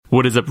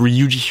What is up,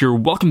 Ryuji here.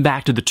 Welcome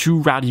back to the Two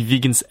Rowdy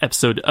Vegans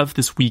episode of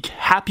this week.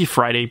 Happy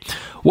Friday.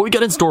 What we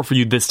got in store for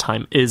you this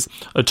time is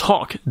a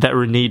talk that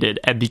Renee did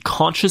at the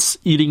Conscious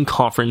Eating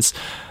Conference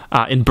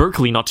in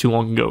Berkeley not too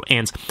long ago.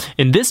 And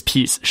in this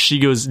piece, she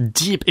goes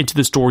deep into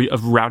the story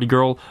of Rowdy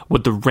Girl,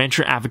 what the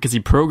Rancher Advocacy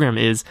Program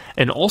is,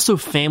 and also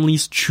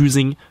families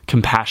choosing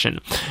compassion.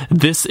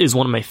 This is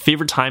one of my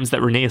favorite times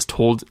that Renee has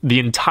told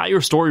the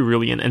entire story,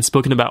 really, and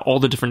spoken about all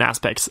the different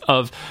aspects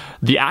of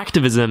the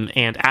activism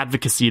and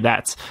advocacy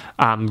that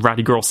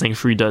Rowdy Girl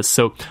Sanctuary does.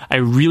 So I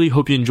really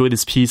hope you enjoy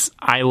this piece.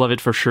 I love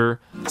it for sure.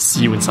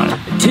 See you inside.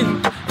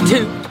 Two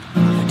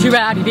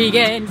rowdy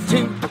vegans,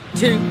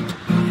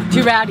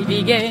 two rowdy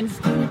vegans,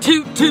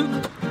 two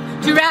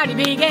rowdy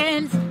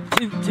vegans,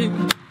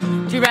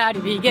 two rowdy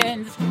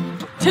vegans,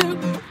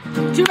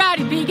 two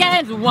rowdy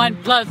vegans, 1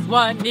 +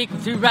 1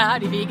 = 2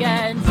 rowdy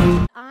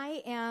vegans.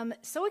 I am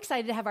so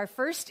excited to have our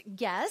first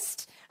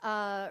guest,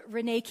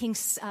 Renee King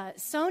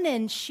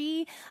Sonnen.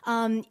 She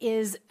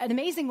is an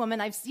amazing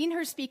woman. I've seen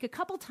her speak a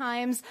couple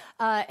times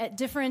at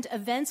different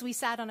events. We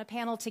sat on a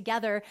panel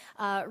together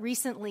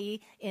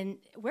recently in,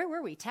 where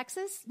were we?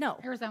 Texas? No.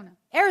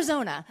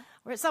 Arizona.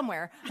 We're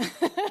somewhere.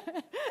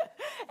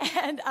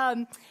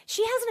 And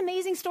she has an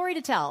amazing story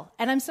to tell,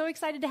 and I'm so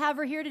excited to have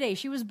her here today.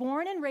 She was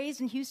born and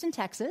raised in Houston,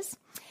 Texas.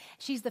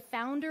 She's the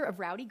founder of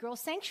Rowdy Girl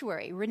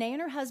Sanctuary. Renee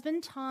and her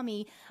husband,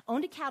 Tommy,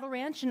 owned a cattle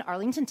ranch in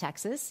Arlington,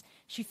 Texas.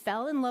 She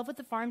fell in love with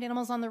the farmed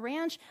animals on the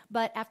ranch,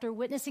 but after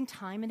witnessing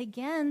time and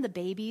again the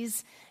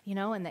babies,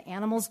 and the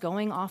animals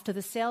going off to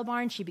the sale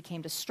barn, she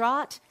became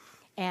distraught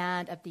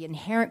and at the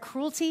inherent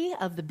cruelty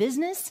of the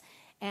business,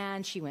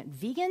 and she went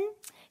vegan.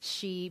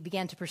 She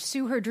began to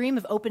pursue her dream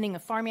of opening a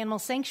farm animal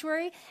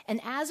sanctuary, and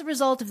as a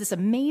result of this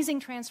amazing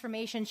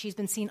transformation, she's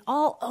been seen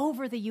all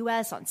over the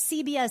U.S. on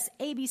CBS,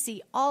 ABC,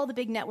 all the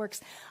big networks.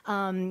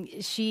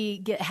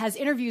 She has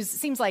interviews,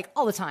 seems like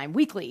all the time,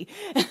 weekly.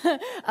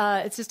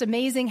 It's just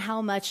amazing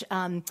how much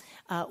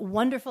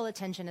wonderful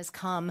attention has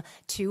come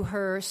to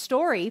her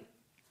story.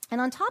 And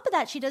on top of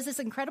that, she does this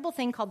incredible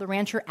thing called the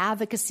Rancher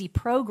Advocacy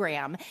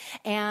Program.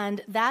 And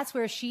that's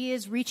where she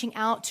is reaching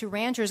out to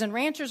ranchers, and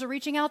ranchers are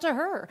reaching out to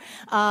her,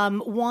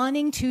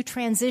 wanting to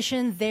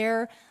transition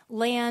their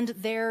land,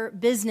 their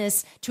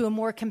business to a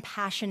more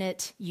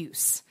compassionate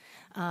use,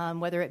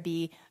 whether it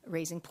be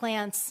raising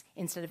plants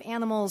instead of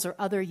animals or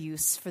other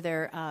use for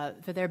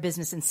their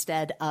business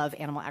instead of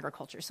animal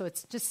agriculture. So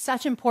it's just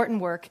such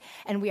important work,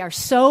 and we are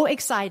so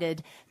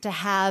excited to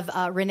have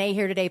Renee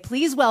here today.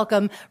 Please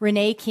welcome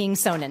Renee King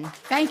Sonnen.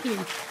 Thank you.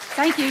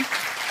 Thank you.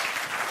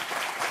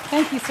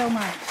 Thank you so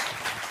much.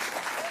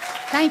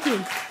 Thank you.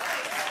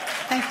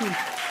 Thank you.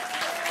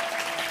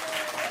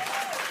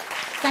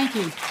 Thank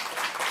you.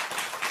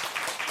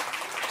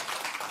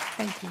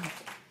 Thank you.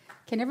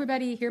 Can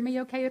everybody hear me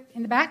okay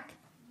in the back?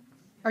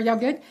 Are y'all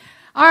good?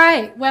 All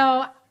right.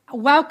 Well,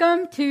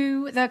 welcome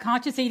to the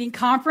Conscious Eating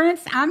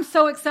Conference. I'm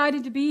so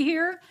excited to be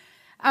here.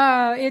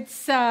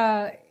 It's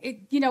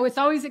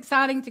always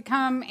exciting to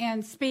come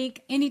and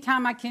speak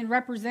anytime I can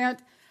represent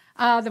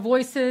the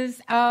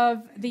voices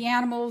of the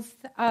animals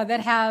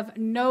that have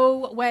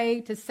no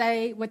way to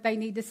say what they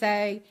need to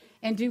say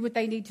and do what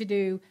they need to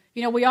do.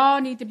 We all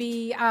need to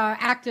be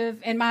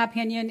active, in my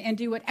opinion, and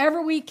do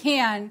whatever we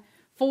can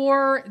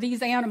for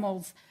these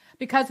animals,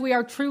 because we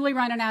are truly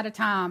running out of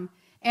time.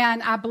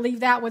 And I believe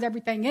that with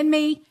everything in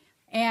me.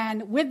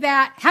 And with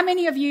that, how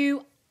many of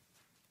you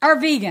are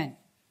vegan?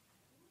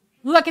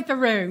 Look at the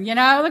room,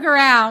 look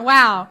around.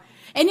 Wow.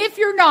 And if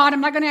you're not,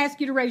 I'm not going to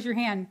ask you to raise your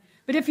hand,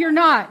 but if you're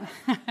not,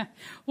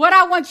 what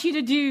I want you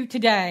to do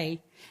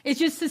today is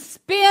just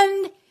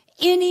suspend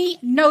any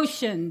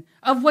notion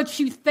of what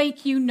you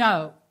think you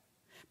know.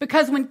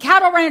 Because when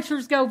cattle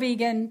ranchers go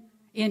vegan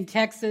in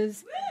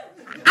Texas,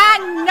 I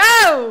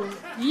know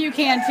you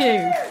can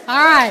too.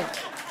 All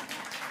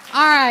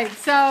right.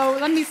 So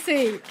let me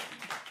see.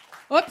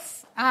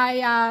 Oops.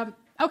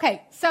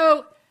 Okay.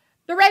 So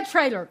the red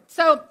trailer.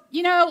 So,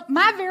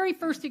 my very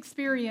first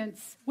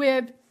experience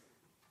with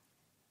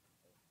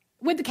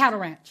the cattle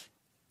ranch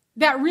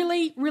that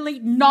really, really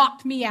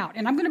knocked me out.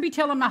 And I'm going to be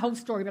telling my whole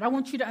story, but I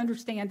want you to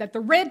understand that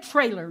the red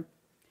trailer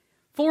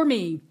for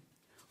me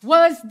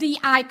was the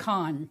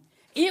icon.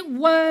 It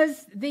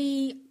was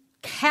the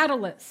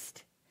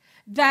catalyst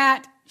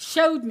that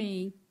showed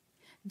me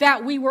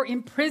that we were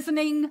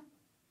imprisoning,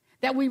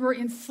 that we were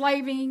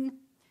enslaving,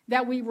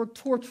 that we were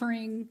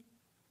torturing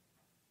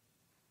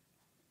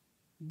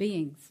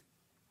beings.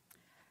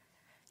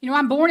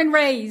 I'm born and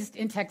raised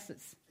in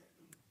Texas.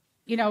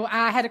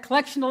 I had a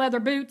collection of leather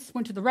boots,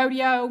 went to the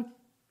rodeo,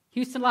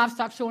 Houston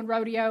Livestock Show and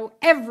Rodeo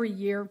every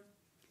year.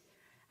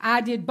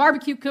 I did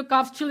barbecue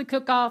cook-offs, chili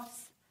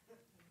cook-offs.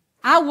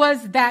 I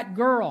was that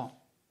girl.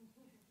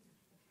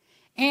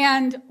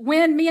 And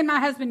when me and my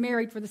husband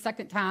married for the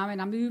second time,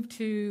 and I moved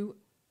to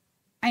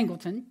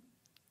Angleton,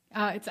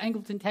 it's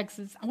Angleton,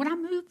 Texas. When I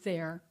moved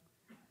there,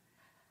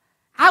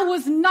 I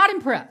was not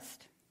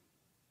impressed.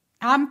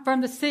 I'm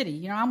from the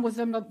city. I was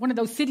one of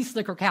those city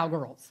slicker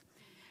cowgirls.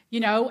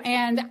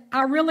 And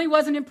I really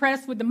wasn't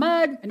impressed with the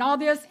mud and all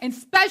this, and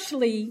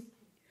especially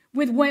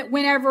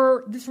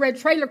whenever this red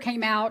trailer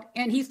came out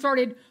and he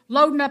started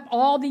loading up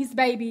all these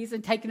babies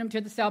and taking them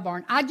to the sale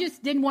barn. I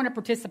just didn't want to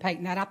participate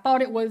in that. I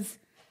thought it was,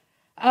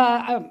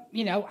 I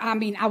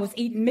was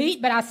eating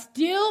meat, but I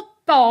still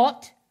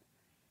thought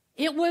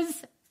it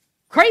was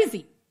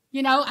crazy.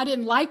 I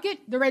didn't like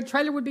it. The red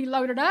trailer would be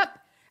loaded up.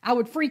 I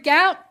would freak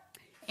out.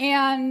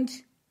 And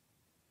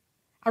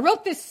I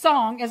wrote this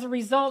song as a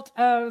result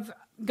of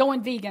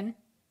going vegan.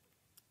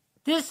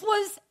 This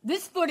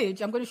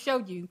footage I'm going to show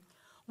you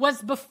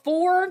was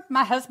before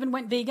my husband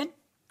went vegan.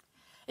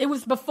 It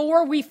was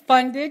before we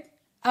funded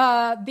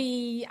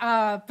the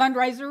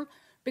fundraiser,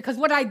 because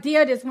what I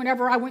did is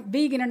whenever I went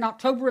vegan in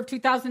October of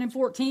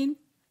 2014,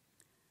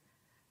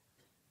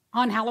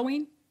 on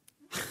Halloween,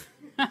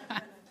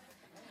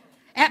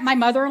 at my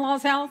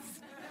mother-in-law's house,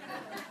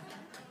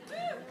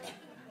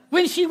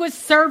 when she was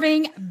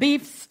serving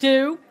beef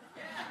stew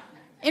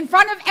in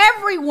front of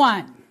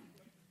everyone.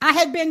 I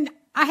had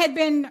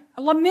been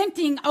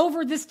lamenting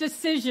over this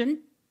decision.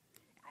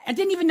 I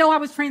didn't even know I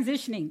was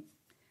transitioning,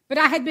 but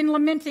I had been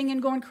lamenting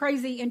and going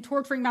crazy and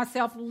torturing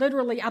myself.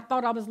 Literally, I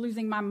thought I was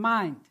losing my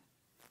mind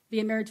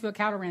being married to a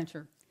cattle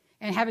rancher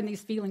and having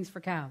these feelings for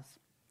cows.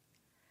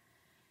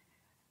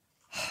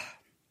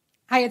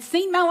 I had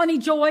seen Melanie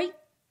Joy,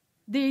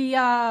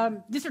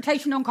 the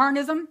dissertation on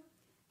carnism.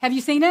 Have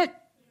you seen it?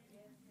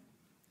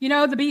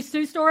 The beef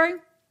stew story?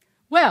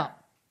 Well,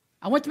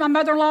 I went to my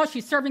mother-in-law.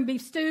 She's serving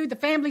beef stew. The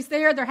family's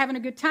there. They're having a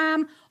good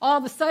time. All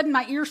of a sudden,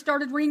 my ears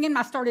started ringing.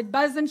 I started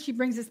buzzing. She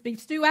brings this beef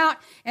stew out,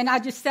 and I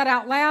just said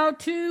out loud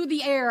to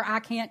the air, "I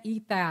can't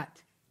eat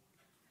that."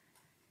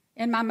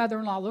 And my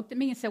mother-in-law looked at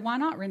me and said, "Why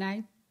not,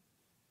 Renee?"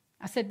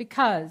 I said,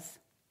 "Because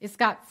it's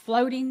got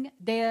floating,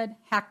 dead,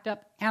 hacked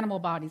up animal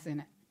bodies in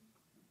it."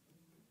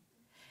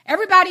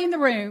 Everybody in the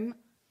room,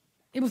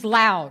 it was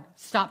loud,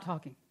 stopped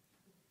talking.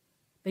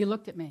 They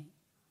looked at me,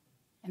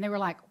 and they were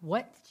like,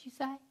 "What did you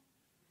say?"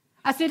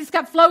 I said, "It's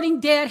got floating,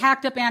 dead,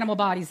 hacked up animal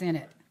bodies in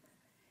it."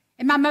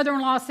 And my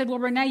mother-in-law said, "Well,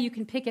 Renee, you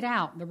can pick it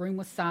out." The room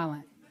was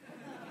silent.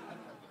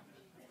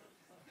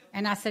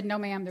 And I said, "No,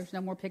 ma'am, there's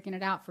no more picking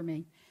it out for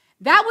me."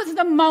 That was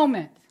the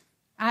moment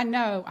I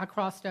know I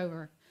crossed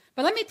over.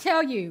 But let me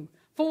tell you,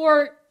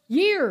 for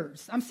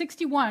years, I'm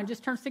 61,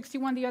 just turned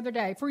 61 the other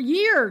day. For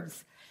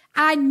years,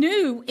 I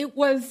knew it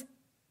was,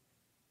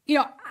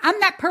 I'm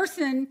that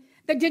person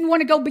that didn't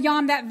want to go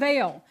beyond that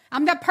veil.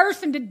 I'm that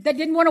person that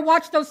didn't want to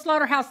watch those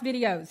slaughterhouse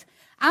videos.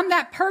 I'm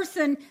that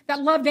person that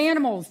loved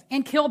animals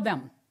and killed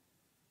them.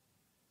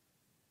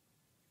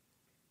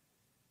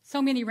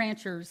 So many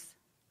ranchers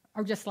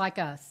are just like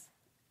us.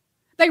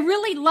 They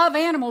really love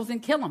animals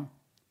and kill them.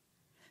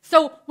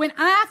 So when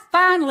I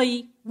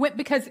finally went,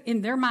 because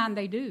in their mind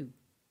they do,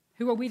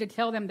 who are we to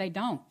tell them they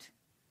don't?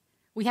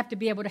 We have to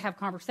be able to have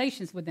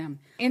conversations with them.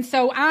 And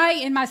so I,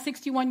 in my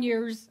 61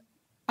 years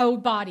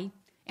old body,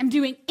 am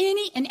doing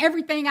any and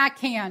everything I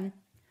can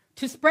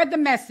to spread the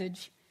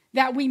message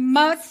that we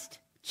must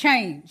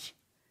change,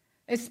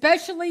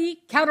 especially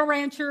cattle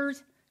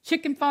ranchers,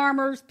 chicken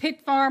farmers,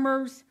 pig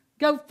farmers,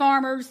 goat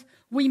farmers.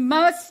 We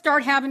must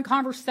start having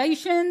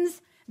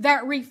conversations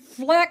that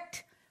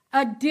reflect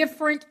a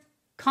different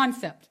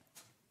concept.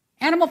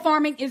 Animal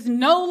farming is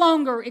no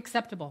longer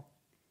acceptable.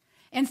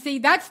 And see,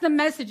 that's the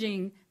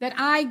messaging that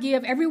I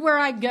give everywhere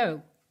I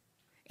go.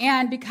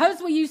 And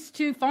because we used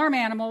to farm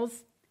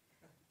animals,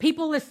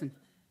 people listen.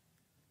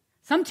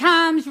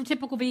 Sometimes your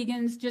typical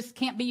vegans just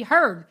can't be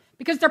heard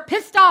because they're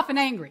pissed off and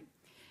angry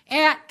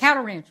at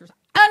cattle ranchers.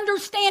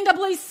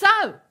 Understandably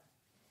so.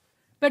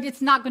 But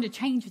it's not going to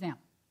change them.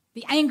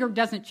 The anger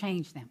doesn't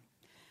change them.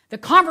 The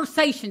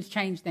conversations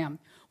change them.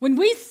 When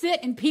we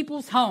sit in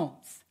people's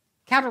homes,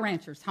 cattle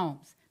ranchers'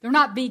 homes, they're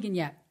not vegan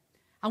yet.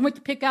 I went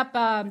to pick up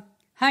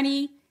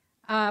honey,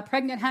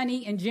 pregnant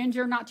honey and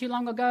ginger not too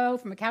long ago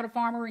from a cattle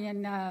farmer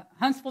in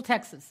Huntsville,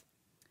 Texas.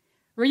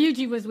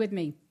 Ryuji was with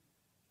me.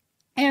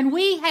 And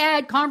we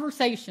had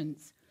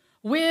conversations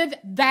with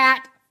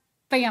that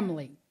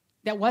family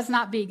that was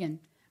not vegan,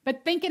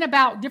 but thinking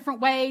about different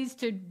ways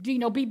to,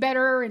 be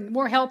better and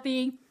more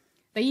healthy.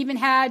 They even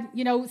had,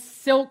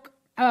 silk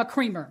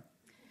creamer.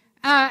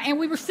 And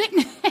we were sitting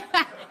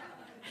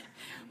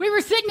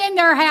in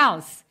their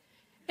house.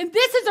 And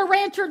this is a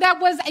rancher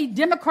that was a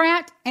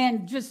Democrat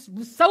and just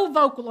was so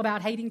vocal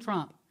about hating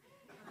Trump.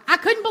 I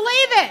couldn't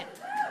believe it.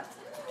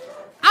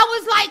 I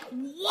was like,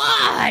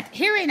 what?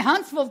 Here in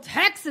Huntsville,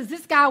 Texas,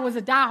 this guy was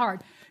a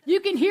diehard. You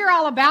can hear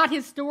all about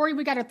his story.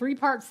 We got a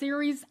 3-part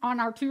series on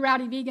our Two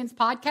Rowdy Vegans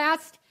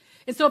podcast.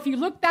 And so if you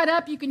look that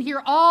up, you can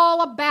hear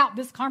all about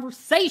this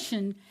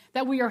conversation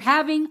that we are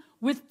having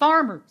with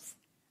farmers.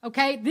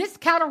 Okay? This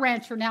cattle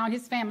rancher now and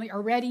his family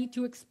are ready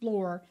to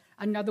explore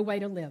another way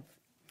to live.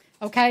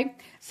 Okay?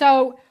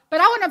 So,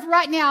 but I want to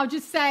right now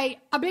just say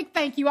a big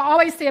thank you. I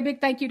always say a big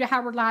thank you to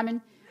Howard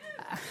Lyman.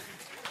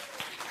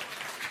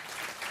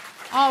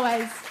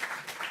 Always.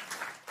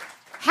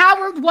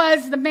 Howard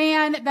was the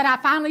man that I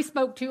finally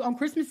spoke to on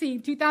Christmas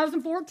Eve,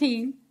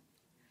 2014.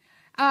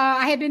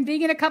 I had been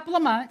vegan a couple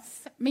of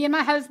months. Me and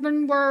my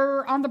husband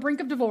were on the brink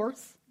of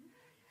divorce.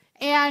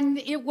 And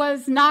it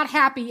was not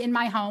happy in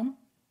my home.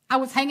 I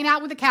was hanging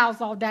out with the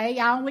cows all day.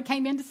 I only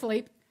came in to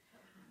sleep.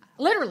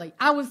 Literally,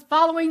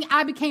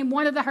 I became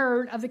one of the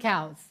herd of the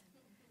cows.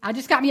 I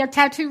just got me a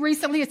tattoo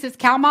recently. It says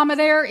Cow Mama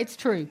there. It's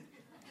true.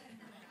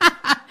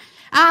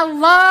 I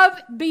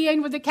love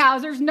being with the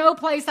cows. There's no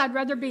place I'd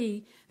rather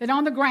be than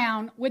on the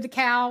ground with the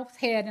cow's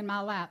head in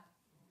my lap,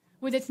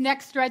 with its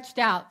neck stretched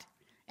out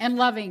and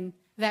loving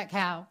that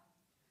cow.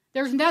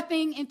 There's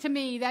nothing to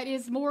me that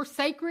is more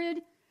sacred,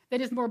 that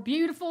is more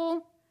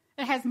beautiful,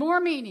 that has more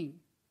meaning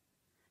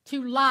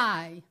to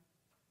lie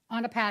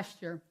on a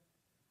pasture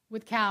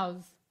with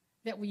cows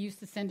that we used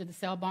to send to the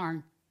sale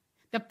barn.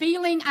 The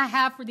feeling I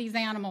have for these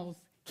animals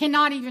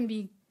cannot even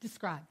be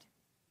described.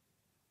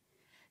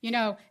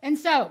 And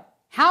so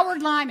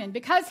Howard Lyman,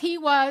 because he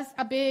was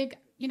a big,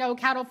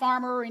 cattle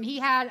farmer and he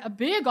had a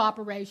big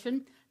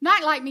operation,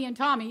 not like me and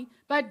Tommy,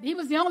 but he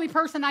was the only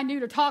person I knew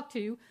to talk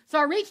to. So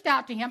I reached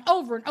out to him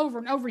over and over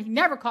and over. He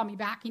never called me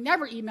back. He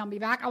never emailed me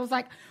back. I was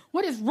like,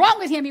 what is wrong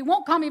with him? He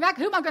won't call me back.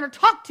 Who am I going to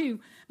talk to?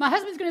 My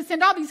husband's going to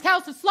send all these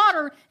cows to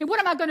slaughter, and what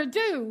am I going to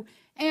do?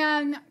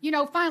 And,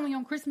 finally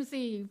on Christmas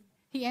Eve,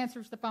 he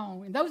answers the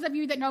phone. And those of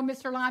you that know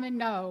Mr. Lyman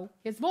know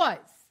his voice.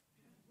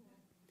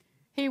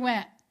 He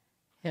went,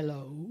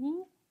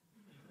 hello?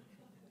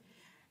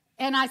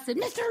 And I said,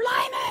 Mr.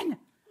 Lyman!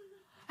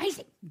 And he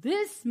said,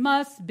 this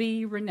must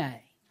be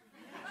Renee.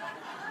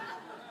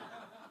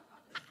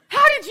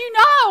 How did you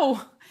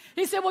know?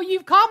 He said, well,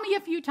 you've called me a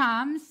few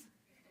times.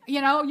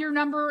 Your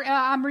number,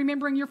 I'm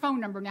remembering your phone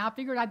number now. I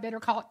figured I'd better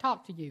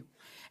talk to you.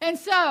 And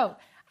so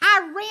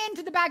I ran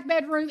to the back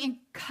bedroom and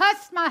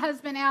cussed my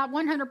husband out,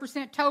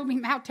 100%, told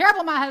him how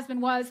terrible my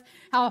husband was,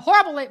 how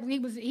horrible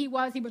he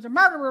was. He was a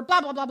murderer,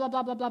 blah, blah, blah, blah,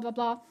 blah, blah, blah, blah,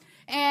 blah.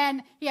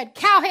 And he had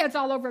cow heads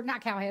all over,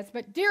 not cow heads,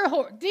 but deer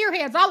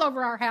heads all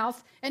over our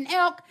house, and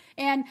elk,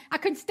 and I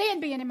couldn't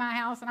stand being in my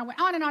house. And I went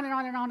on and on and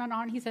on and on and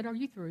on. He said, are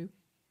you through?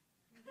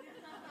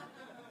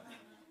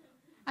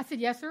 I said,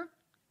 yes, sir.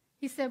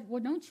 He said,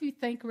 well, don't you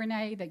think,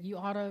 Renee, that you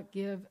ought to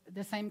give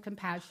the same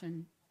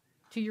compassion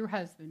to your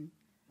husband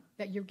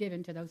that you're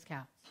giving to those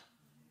cows?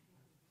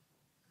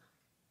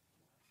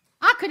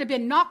 I could have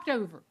been knocked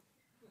over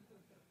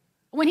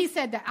when he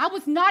said that. I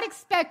was not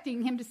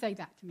expecting him to say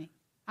that to me.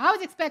 I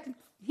was expecting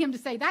him to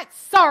say, that's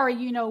sorry,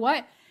 you know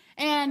what,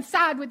 and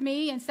side with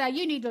me and say,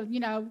 you need to,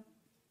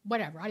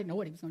 whatever. I didn't know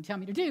what he was going to tell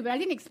me to do, but I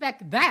didn't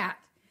expect that.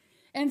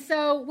 And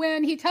so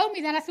when he told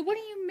me that, I said, what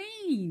do you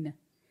mean?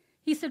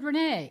 He said,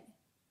 Renee,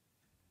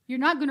 you're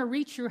not going to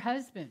reach your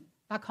husband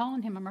by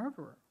calling him a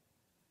murderer.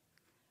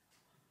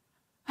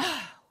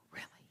 Oh,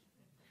 really?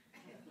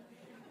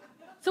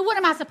 So what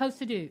am I supposed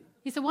to do?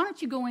 He said, why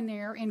don't you go in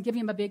there and give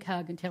him a big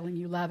hug and tell him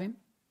you love him?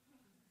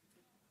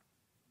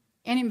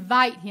 And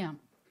invite him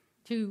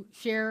to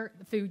share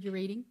the food you're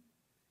eating.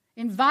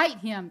 Invite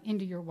him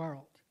into your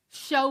world.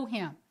 Show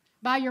him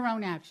by your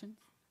own actions.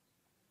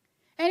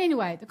 And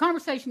anyway, the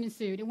conversation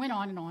ensued. It went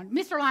on and on.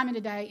 Mr. Lyman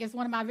today is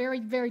one of my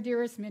very, very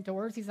dearest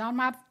mentors. He's on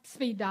my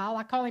speed dial.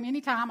 I call him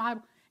anytime I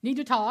need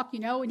to talk,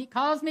 and he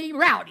calls me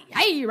Rowdy.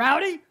 Hey,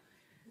 Rowdy,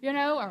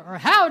 or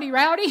howdy,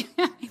 Rowdy.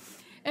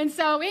 And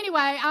so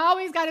anyway, I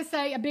always got to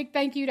say a big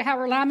thank you to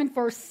Howard Lyman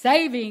for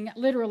saving,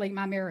 literally,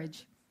 my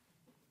marriage.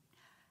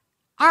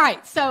 All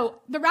right, so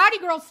the Rowdy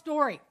Girl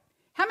story.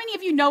 How many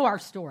of you know our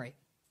story?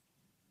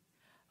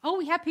 Oh,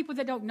 we have people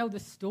that don't know the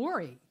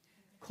story.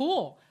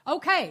 Cool.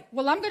 Okay,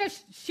 well, I'm going to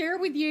share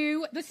with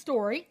you the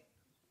story.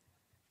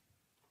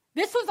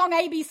 This was on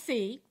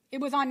ABC.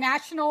 It was on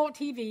national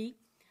TV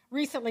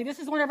recently. This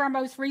is one of our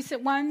most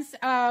recent ones.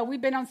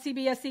 We've been on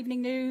CBS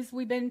Evening News.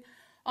 We've been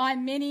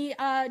on many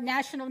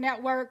national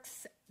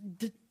networks.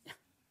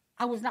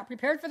 I was not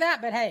prepared for that,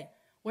 but hey,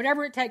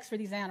 whatever it takes for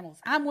these animals.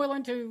 I'm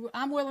willing to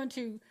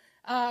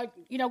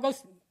go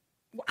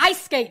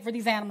ice skate for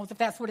these animals if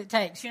that's what it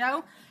takes,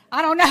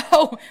 I don't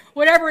know,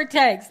 whatever it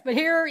takes. But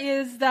here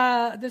is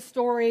the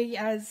story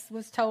as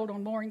was told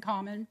on Mooring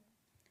Common.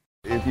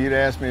 If you'd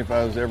asked me if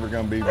I was ever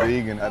going to be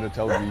vegan, I'd have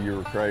told you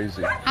were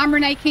crazy. I'm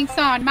Renee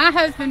Kingston. My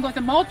husband was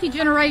a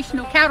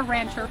multi-generational cattle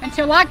rancher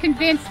until I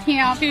convinced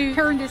him to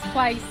turn this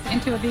place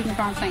into a vegan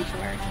farm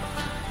sanctuary.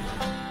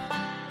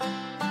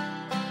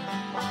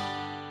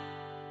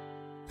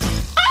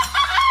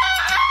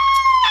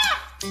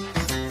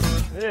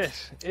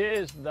 This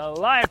is the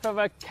life of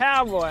a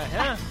cowboy,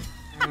 huh?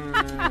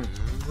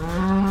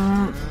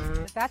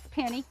 That's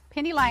Penny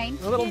Lane.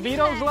 A little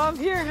Vito's love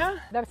here, huh?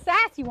 The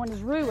sassy one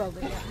is Rue over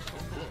there.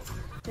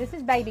 This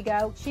is Baby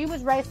Goat. She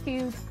was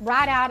rescued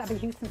right out of a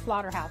Houston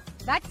slaughterhouse.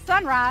 That's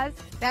Sunrise.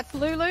 That's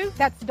Lulu.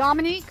 That's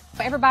Dominique.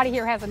 Everybody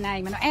here has a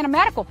name and a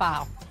medical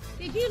file.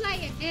 Did you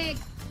lay an egg?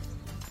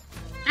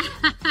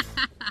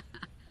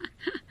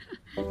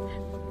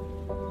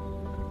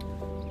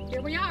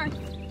 Here we are.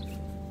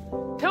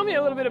 Tell me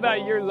a little bit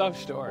about your love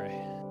story.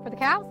 For the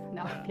cows?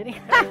 No, I'm kidding.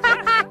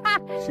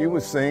 She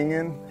was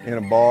singing in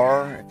a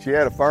bar. She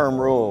had a firm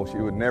rule. She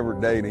would never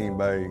date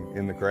anybody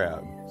in the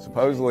crowd.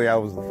 Supposedly, I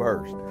was the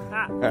first.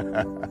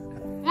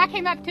 And I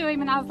came up to him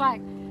and I was like,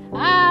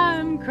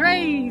 I'm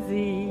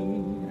crazy.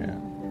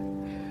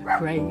 Yeah.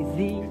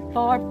 Crazy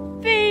for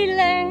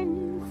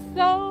feeling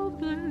so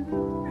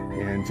blue.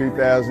 in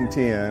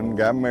 2010,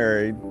 got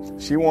married.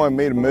 She wanted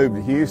me to move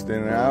to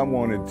Houston, and I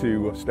wanted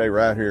to stay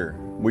right here.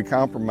 We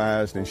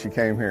compromised, and she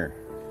came here.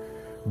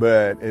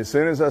 But as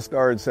soon as I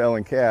started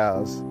selling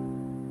cows,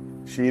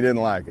 she didn't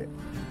like it.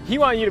 He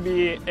wanted you to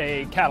be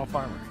a cattle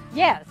farmer.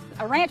 Yes,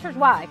 a rancher's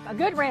wife, a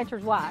good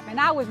rancher's wife. And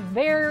I was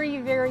very,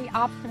 very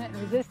obstinate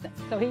and resistant.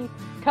 So he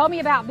told me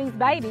about these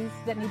babies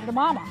that needed a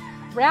mama.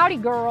 Rowdy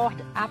girl,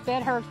 I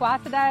fed her twice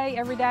a day,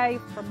 every day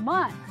for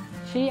months.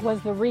 She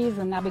was the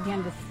reason I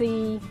began to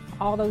see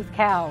all those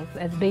cows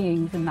as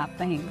beings and not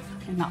things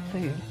and not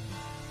food.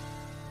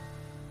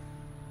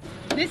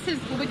 This is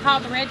what we call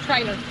the red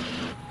trailer.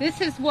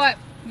 This is what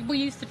we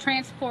used to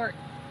transport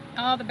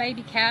all the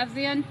baby calves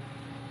in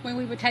when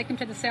we would take them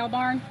to the sale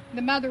barn.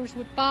 The mothers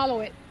would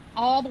follow it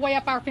all the way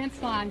up our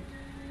fence line,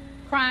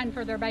 crying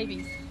for their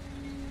babies.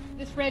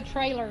 This red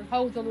trailer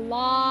holds a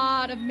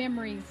lot of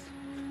memories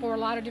for a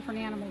lot of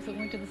different animals that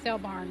went to the sale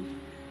barn,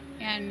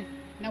 and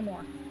no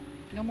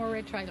more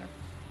red trailer.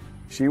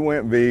 She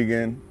went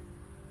vegan,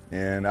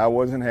 and I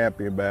wasn't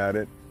happy about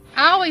it.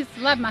 I always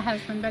loved my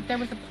husband, but there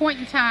was a point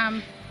in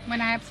time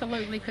when I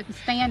absolutely couldn't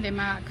stand him.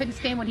 I couldn't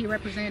stand what he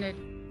represented.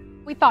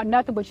 We thought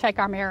nothing would shake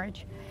our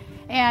marriage.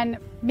 And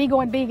me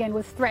going vegan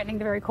was threatening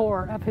the very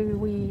core of who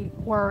we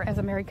were as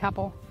a married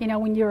couple. You know,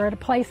 when you're at a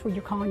place where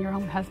you're calling your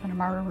own husband a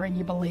murderer and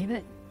you believe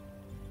it,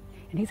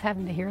 and he's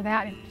having to hear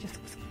that, it's just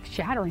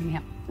shattering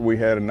him. We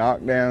had a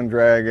knockdown,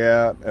 drag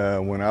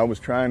out when I was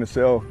trying to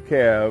sell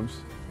calves,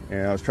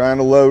 and I was trying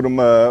to load them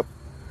up.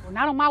 Well,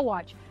 not on my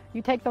watch.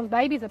 You take those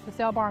babies up to the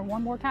sale barn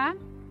one more time,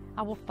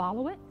 I will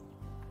follow it.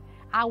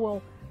 I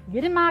will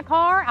get in my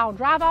car, I'll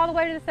drive all the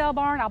way to the sale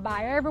barn, I'll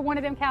buy every one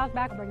of them cows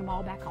back and bring them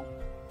all back home.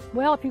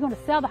 Well, if you're going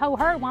to sell the whole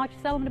herd, why don't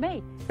you sell them to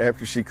me?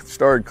 After she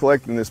started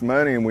collecting this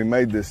money and we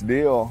made this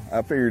deal,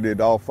 I figured it'd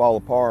all fall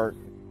apart.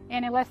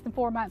 And in less than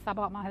 4 months, I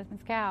bought my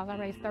husband's cows. I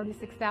raised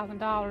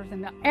 $36,000.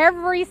 And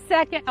every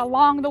second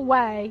along the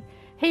way,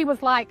 he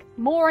was like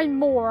more and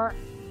more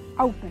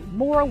open,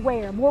 more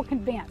aware, more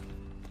convinced.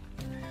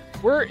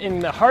 We're in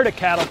the heart of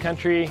cattle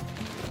country,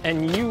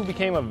 and you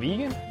became a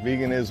vegan?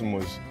 Veganism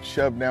was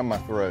shoved down my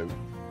throat.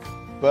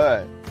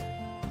 But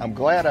I'm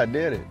glad I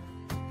did it.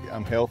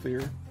 I'm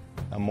healthier.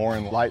 I'm more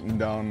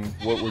enlightened on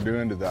what we're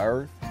doing to the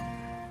earth.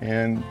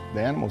 And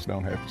the animals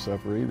don't have to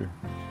suffer either.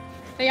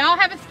 They all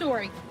have a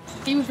story.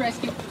 He was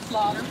rescued from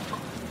slaughter.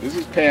 This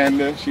is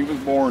Panda. She was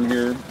born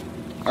here.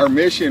 Our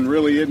mission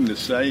really isn't to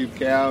save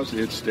cows,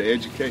 it's to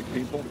educate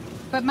people.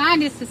 But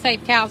mine is to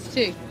save cows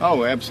too.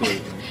 Oh,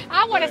 absolutely.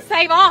 I want to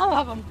save all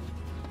of them.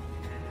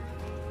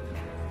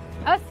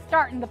 Us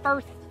starting the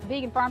first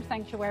vegan farm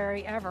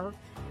sanctuary ever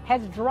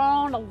has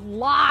drawn a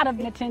lot of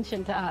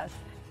attention to us.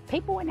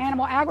 People in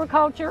animal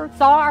agriculture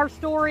saw our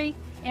story,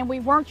 and we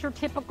weren't your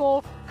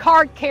typical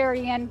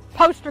card-carrying,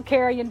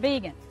 poster-carrying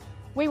vegan.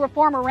 We were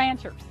former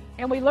ranchers,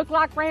 and we look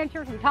like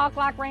ranchers, we talk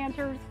like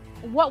ranchers.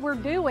 What we're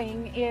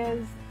doing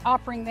is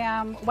offering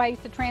them ways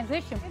to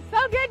transition. It's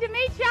so good to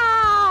meet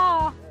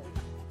y'all!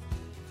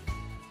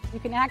 You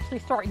can actually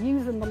start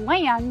using the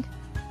land,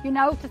 you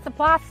know, to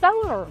supply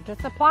solar, to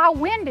supply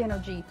wind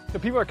energy. So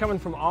people are coming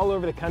from all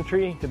over the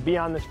country to be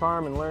on this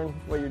farm and learn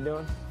what you're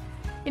doing?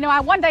 You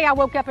know, one day I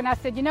woke up and I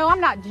said, you know, I'm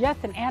not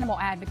just an animal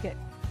advocate,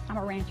 I'm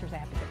a rancher's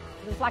advocate.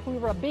 It's like we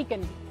were a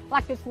beacon,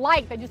 like this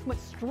light that just went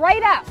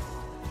straight up,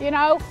 you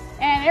know,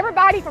 and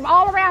everybody from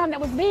all around that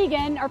was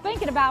vegan or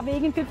thinking about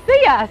vegan could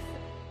see us.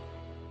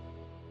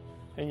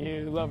 And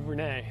you love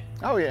Renee?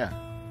 Oh, yeah.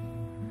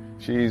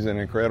 She's an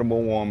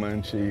incredible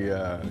woman. She's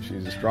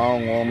a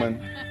strong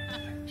woman.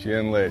 She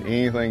doesn't let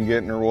anything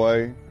get in her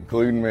way,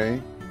 including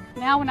me.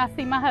 Now when I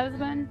see my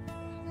husband,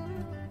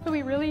 who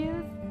he really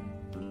is,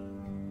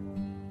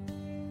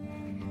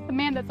 the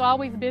man that's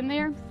always been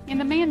there, and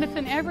the man that's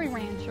in every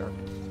rancher.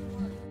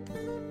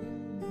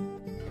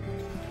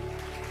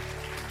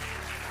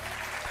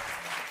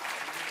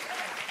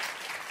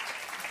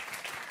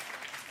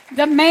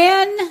 The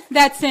man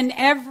that's in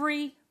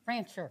every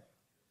rancher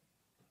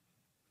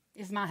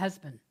is my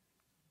husband.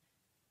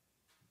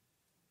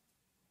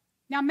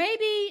 Now,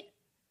 maybe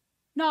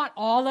not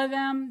all of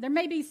them. There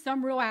may be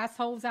some real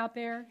assholes out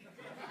there.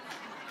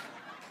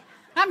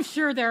 I'm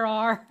sure there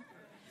are.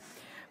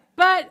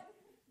 But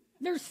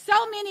there's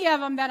so many of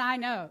them that I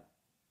know,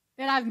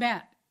 that I've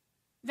met,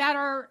 that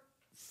are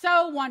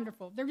so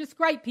wonderful. They're just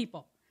great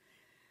people.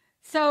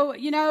 So,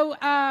 you know,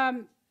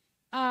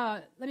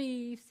 let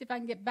me see if I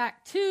can get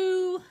back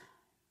to,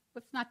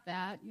 what's not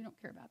that? You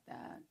don't care about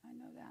that. I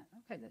know that.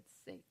 Okay, let's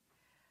see.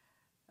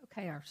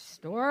 Okay, our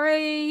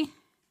story.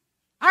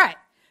 All right,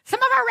 some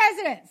of our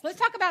residents. Let's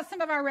talk about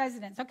some of our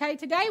residents, okay?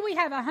 Today we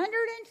have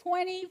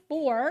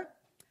 124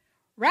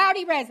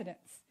 rowdy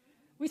residents.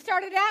 We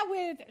started out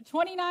with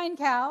 29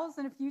 cows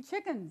and a few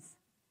chickens.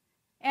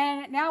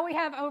 And now we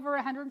have over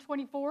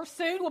 124.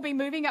 Soon we'll be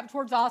moving up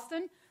towards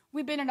Austin.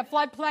 We've been in a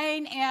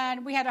floodplain,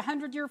 and we had a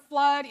 100-year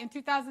flood in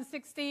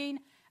 2016,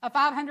 a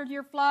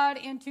 500-year flood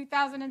in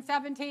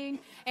 2017.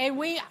 And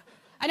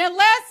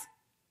unless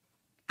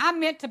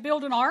I'm meant to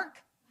build an ark,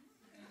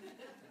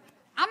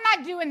 I'm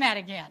not doing that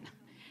again.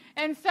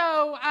 And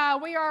so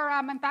we are,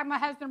 in fact, my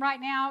husband right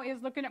now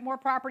is looking at more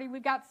property.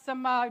 We've got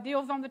some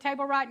deals on the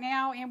table right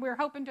now, and we're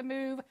hoping to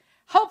move,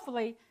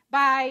 hopefully,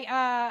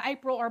 by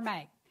April or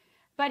May.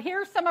 But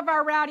here's some of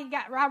our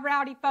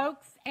rowdy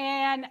folks,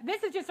 and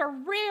this is just a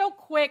real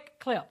quick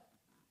clip.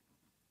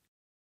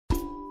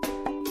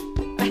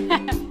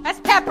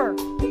 That's Pepper,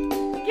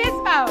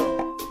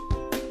 Gizmo,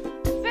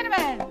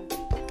 Cinnamon,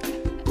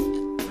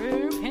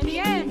 Rue, Penny,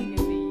 and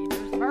Goofy.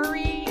 There's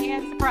Murray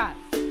and Surprise.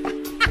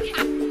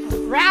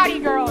 Rowdy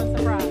Girl and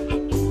Surprise.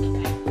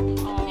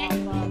 Oh, I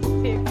love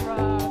Pig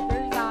Rub.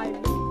 There's Ivy.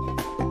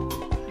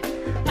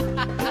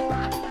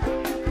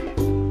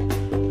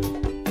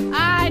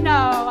 I know.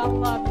 I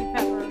love you,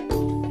 Pepper.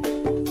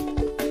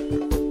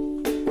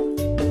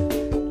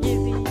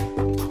 Gizzy.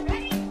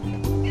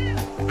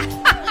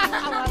 I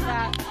love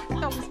that.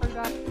 Totally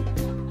forgot.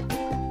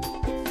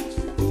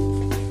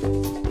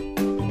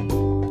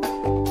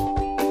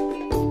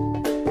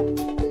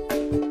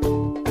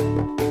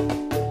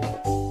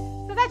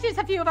 Just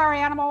a few of our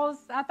animals.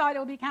 I thought it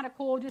would be kind of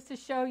cool just to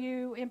show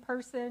you in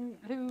person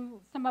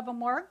who some of them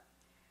were.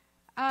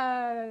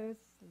 As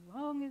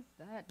long as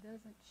that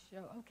doesn't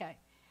show. Okay.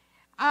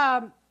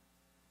 How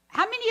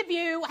many of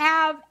you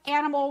have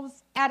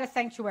animals at a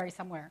sanctuary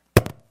somewhere?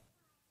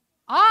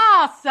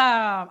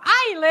 Awesome.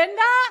 Hi,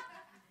 Linda.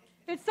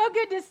 It's so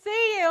good to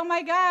see you. Oh,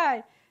 my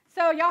God.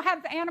 So y'all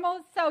have the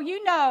animals. So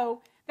you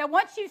know that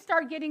once you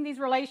start getting these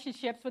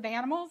relationships with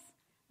animals,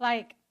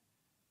 like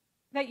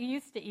that you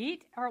used to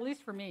eat, or at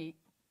least for me,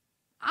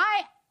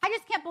 I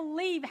just can't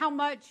believe how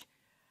much,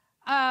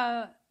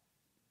 how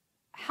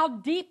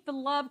deep the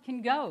love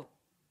can go.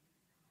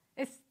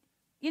 It's,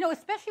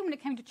 especially when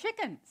it came to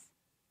chickens.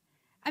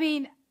 I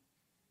mean,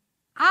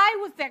 I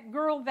was that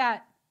girl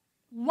that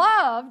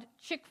loved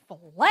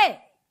Chick-fil-A,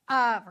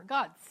 for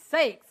God's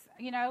sakes,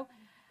 I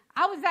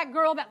was that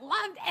girl that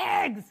loved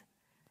eggs,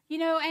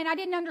 and I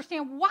didn't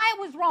understand why it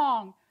was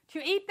wrong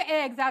to eat the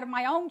eggs out of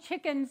my own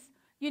chickens,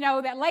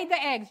 that laid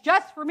the eggs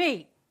just for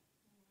me.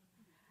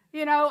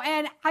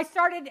 And I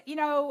started,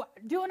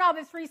 doing all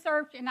this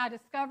research, and I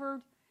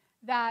discovered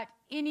that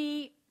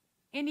any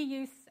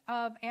use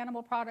of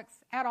animal products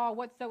at all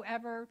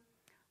whatsoever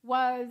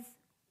was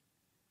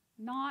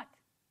not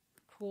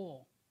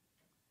cool.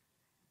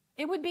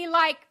 It would be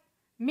like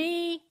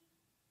me,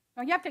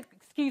 well, you have to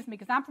excuse me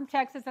because I'm from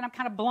Texas and I'm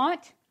kind of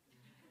blunt,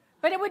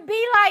 but it would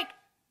be like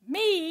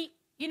me,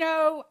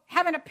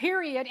 having a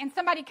period and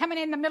somebody coming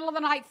in the middle of the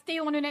night,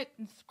 stealing it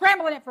and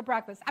scrambling it for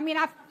breakfast. I mean,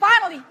 I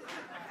finally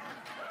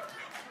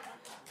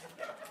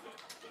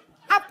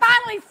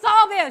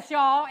saw this,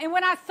 y'all, and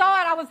when I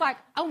saw it, I was like,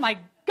 oh my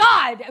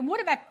God, and what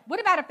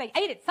about if they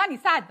ate it sunny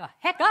side the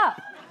heck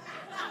up?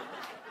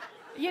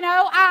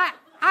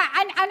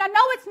 I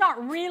know it's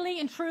not really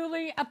and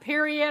truly a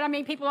period. I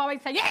mean, people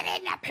always say, yeah, it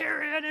isn't a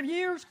period of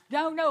years.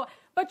 Don't know.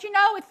 But,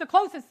 it's the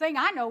closest thing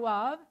I know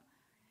of.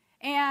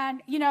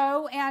 And,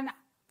 and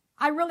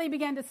I really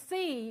began to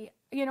see,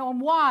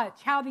 and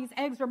watch how these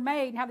eggs are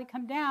made and how they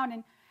come down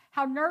and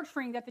how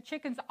nurturing that the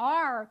chickens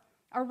are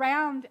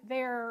around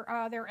their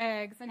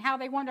eggs and how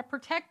they want to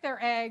protect their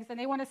eggs and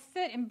they want to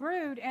sit and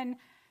brood. And,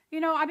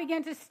 I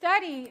began to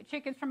study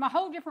chickens from a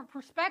whole different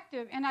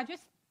perspective, and I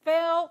just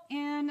fell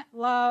in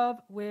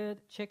love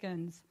with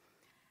chickens.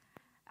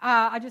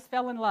 I just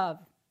fell in love.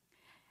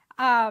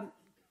 Let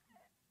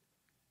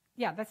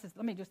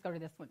me just go to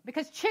this one.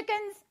 Because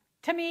chickens,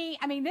 to me,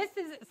 I mean, this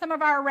is some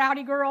of our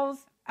rowdy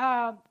girls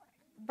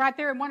right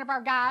there, and one of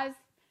our guys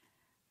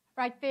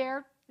right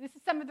there. This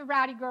is some of the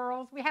rowdy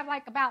girls. We have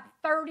like about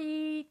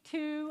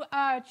 32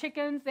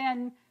 chickens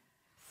and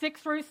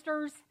 6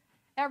 roosters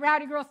at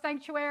Rowdy Girl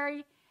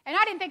Sanctuary. And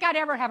I didn't think I'd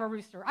ever have a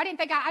rooster. I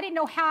didn't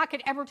know how I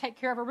could ever take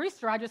care of a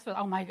rooster. I just thought,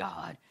 oh my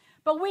God.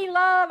 But we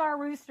love our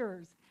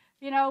roosters.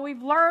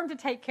 We've learned to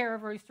take care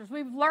of roosters.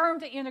 We've learned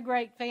to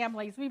integrate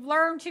families. We've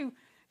learned to,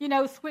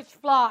 switch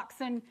flocks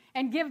and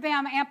give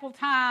them ample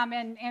time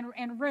and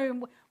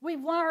room.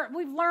 We've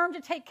learned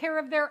to take care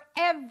of their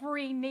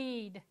every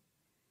need.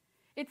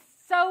 It's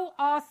so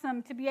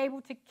awesome to be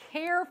able to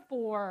care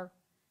for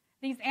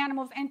these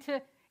animals and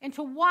to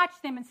watch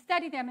them and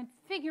study them and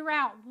figure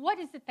out what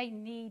is it they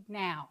need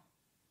now.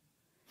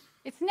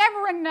 It's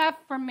never enough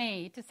for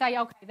me to say,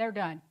 okay, they're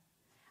done.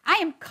 I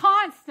am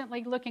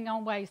constantly looking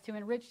on ways to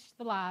enrich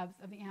the lives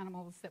of the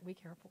animals that we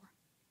care for.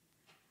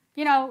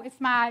 It's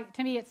my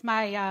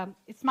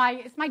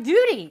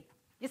duty.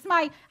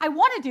 I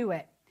want to do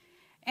it.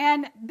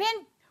 And then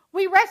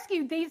we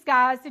rescued these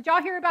guys. Did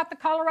y'all hear about the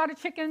Colorado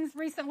chickens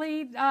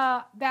recently?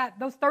 That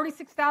those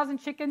 36,000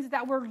 chickens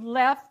that were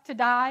left to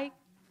die?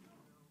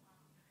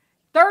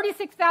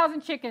 36,000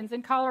 chickens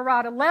in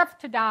Colorado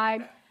left to die.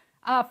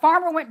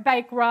 Farmer went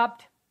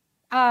bankrupt.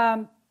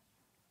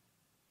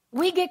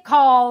 We get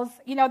calls.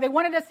 They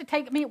wanted us to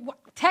take.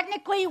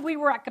 Technically, we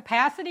were at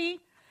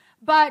capacity,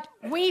 but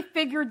we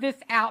figured this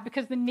out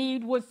because the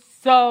need was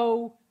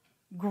so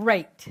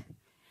great.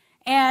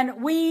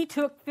 And we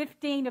took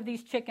 15 of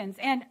these chickens.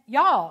 And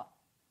y'all,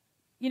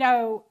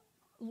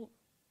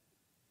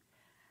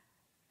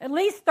 at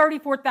least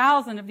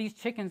 34,000 of these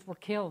chickens were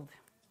killed.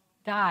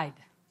 died.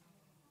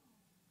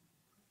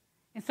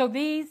 And so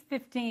these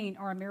 15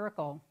 are a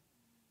miracle.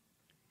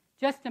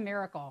 Just a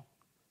miracle.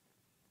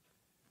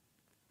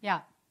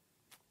 Yeah.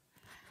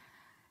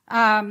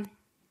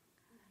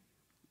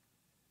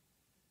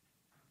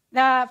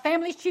 The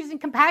Families Choosing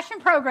Compassion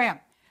program.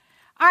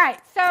 All right,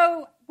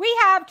 so we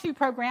have two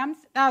programs,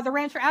 the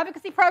Rancher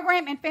Advocacy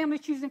Program and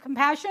Families Choosing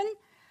Compassion.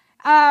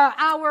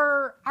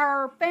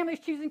 Our Families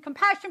Choosing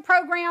Compassion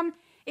program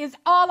is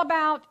all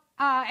about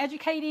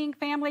educating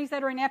families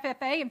that are in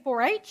FFA and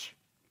 4-H.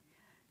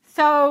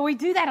 So we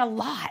do that a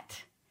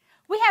lot.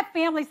 We have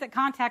families that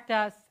contact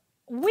us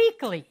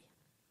weekly,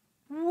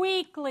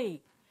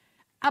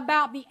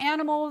 about the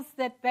animals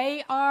that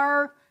they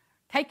are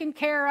taken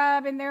care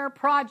of in their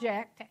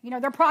project,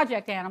 their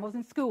project animals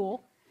in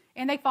school,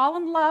 and they fall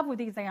in love with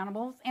these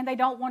animals, and they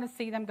don't want to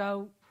see them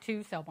go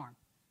to Cell Barn.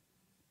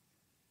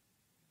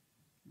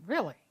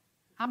 Really?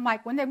 I'm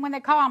like, when they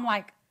call, I'm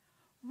like,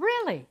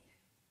 really?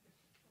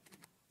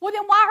 Well,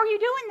 then why are you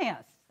doing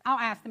this? I'll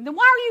ask them. Then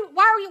why are you?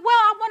 Well,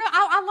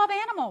 I love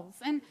animals,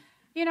 and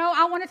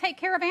I want to take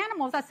care of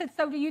animals. I said,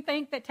 so do you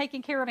think that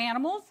taking care of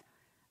animals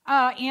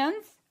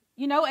ends,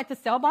 at the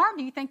Cell Barn?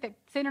 Do you think that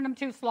sending them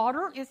to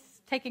slaughter is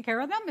taking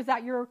care of them? Is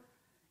that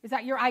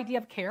your idea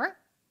of care?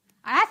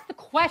 I ask the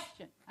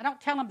question. I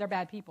don't tell them they're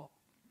bad people.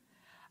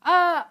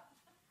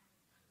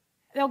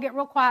 They'll get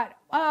real quiet.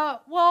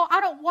 Well, I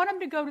don't want them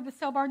to go to the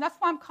Cell Barn. That's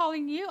why I'm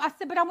calling you. I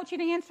said, but I want you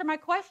to answer my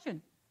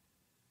question.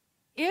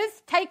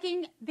 Is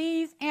taking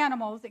these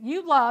animals that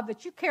you love,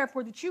 that you care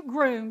for, that you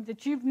groomed,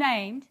 that you've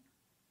named,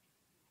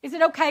 is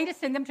it okay to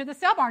send them to the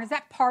Cell Barn? Is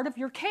that part of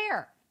your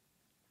care?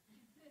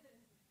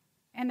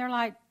 And they're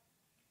like,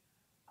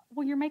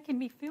 well, you're making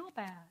me feel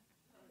bad.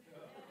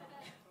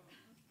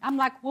 I'm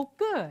like, well,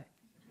 good.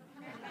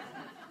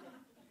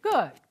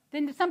 Good.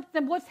 Then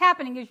what's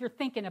happening is you're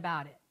thinking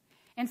about it.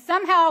 And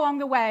somehow along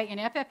the way in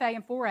FFA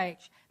and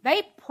 4-H,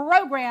 they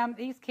program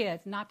these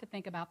kids not to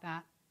think about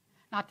that,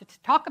 not to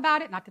talk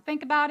about it, not to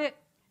think about it,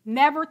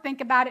 never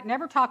think about it,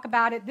 never talk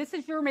about it. This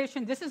is your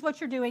mission. This is what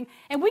you're doing.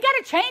 And we got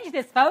to change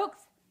this, folks.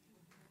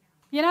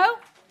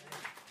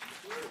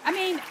 I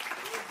mean,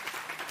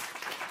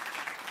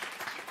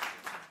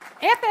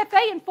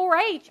 FFA and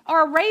 4-H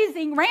are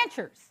raising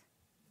ranchers.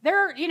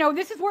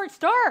 This is where it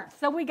starts.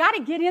 So we got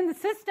to get in the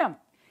system.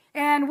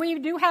 And we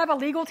do have a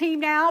legal team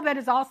now that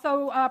is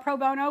also pro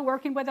bono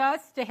working with us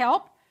to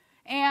help.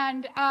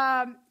 And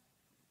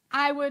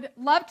I would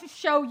love to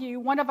show you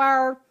one of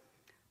our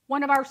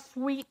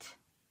sweet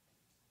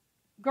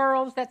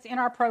girls that's in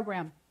our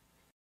program.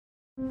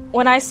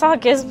 When I saw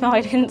Gizmo,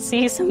 I didn't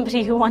see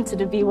somebody who wanted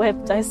to be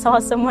whipped. I saw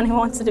someone who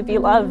wanted to be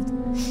loved.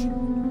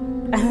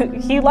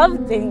 He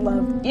loved being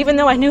loved. Even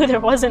though I knew there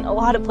wasn't a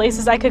lot of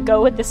places I could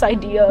go with this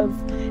idea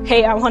of,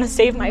 hey, I want to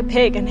save my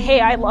pig, and hey,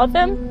 I love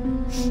him,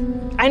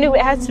 I knew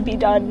it had to be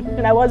done,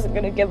 and I wasn't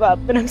going to give up,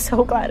 and I'm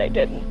so glad I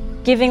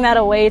didn't. Giving that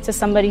away to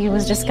somebody who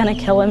was just going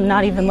to kill him,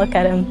 not even look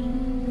at him,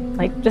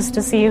 just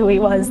to see who he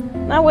was.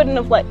 And I wouldn't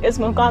have let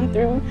Gizmo gone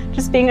through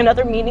just being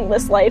another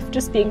meaningless life,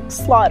 just being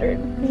slaughtered.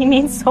 He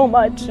means so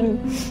much,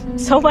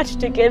 and so much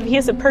to give. He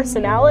has a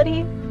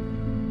personality.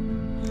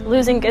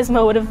 Losing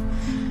Gizmo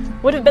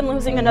would have been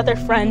losing another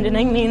friend, and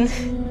I mean,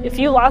 if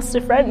you lost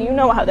a friend, you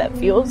know how that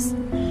feels.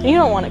 You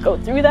don't want to go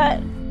through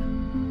that.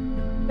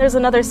 There's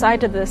another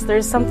side to this.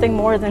 There's something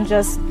more than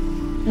just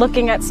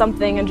looking at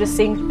something and just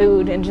seeing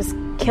food and just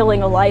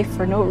killing a life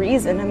for no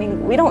reason. I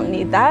mean, we don't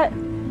need that.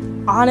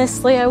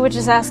 Honestly, I would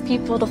just ask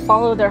people to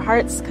follow their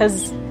hearts,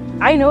 because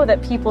I know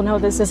that people know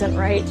this isn't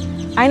right.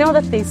 I know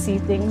that they see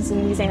things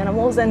in these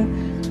animals,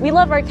 and we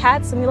love our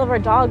cats and we love our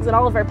dogs and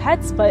all of our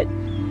pets, but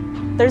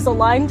there's a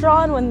line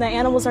drawn when the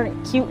animals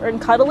aren't cute or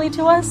cuddly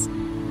to us.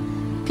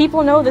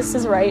 People know this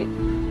is right.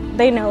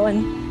 They know,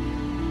 and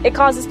it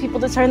causes people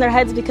to turn their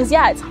heads because,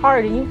 yeah, it's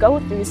hard and you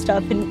go through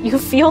stuff and you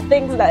feel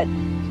things that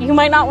you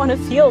might not want to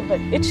feel, but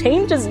it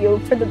changes you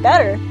for the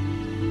better.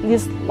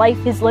 This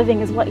life he's living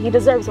is what he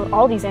deserves, what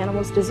all these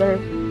animals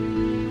deserve.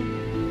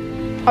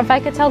 If I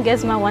could tell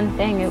Gizmo one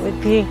thing, it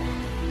would be,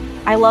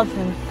 I love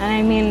him. And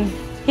I mean,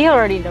 he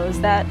already knows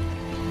that.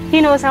 He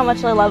knows how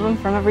much I love him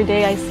from every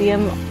day I see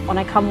him when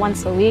I come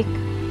once a week.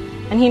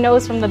 And he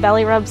knows from the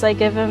belly rubs I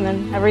give him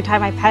and every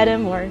time I pet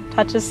him or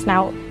touch his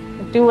snout,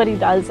 do what he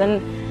does.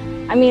 And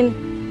I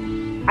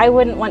mean, I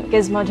wouldn't want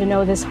Gizmo to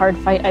know this hard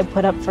fight I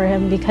put up for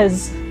him,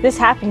 because this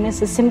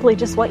happiness is simply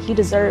just what he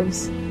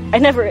deserves. I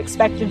never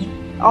expected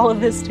all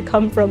of this to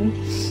come from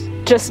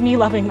just me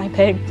loving my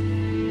pig.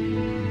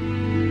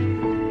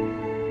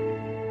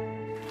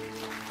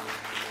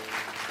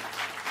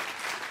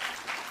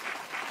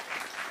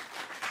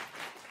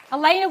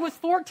 Elena was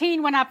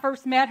 14 when I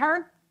first met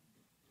her.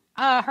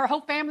 Her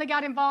whole family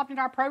got involved in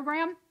our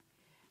program.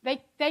 They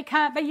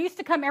used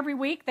to come every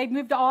week. They'd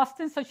moved to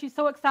Austin, so she's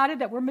so excited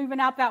that we're moving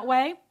out that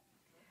way.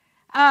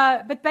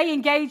 But they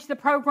engaged the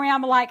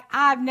program like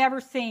I've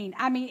never seen.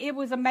 I mean, it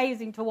was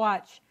amazing to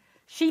watch.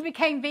 She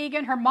became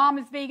vegan. Her mom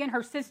is vegan.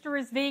 Her sister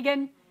is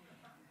vegan.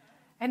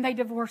 And they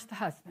divorced the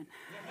husband.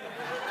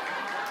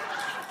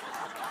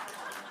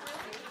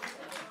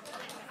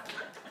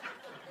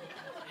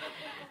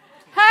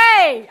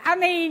 Hey, I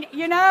mean,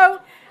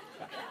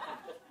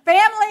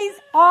 families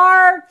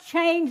are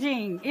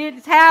changing.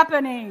 It's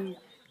happening.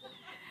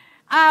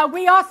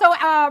 We also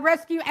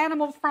rescue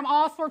animals from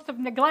all sorts of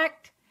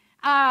neglect.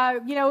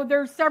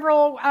 There's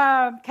several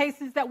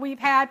cases that we've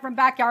had from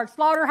backyard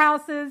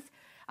slaughterhouses.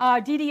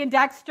 Dee Dee and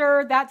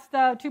Dexter, that's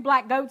the two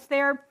black goats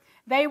there.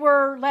 They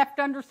were left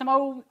under some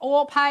old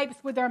oil pipes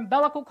with their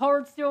umbilical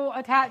cord still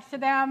attached to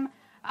them,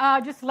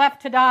 just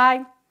left to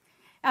die.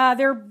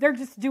 They're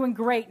just doing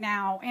great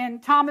now.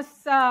 And Thomas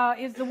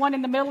is the one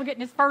in the middle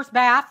getting his first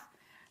bath.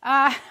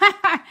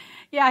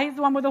 Yeah, he's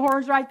the one with the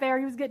horns right there.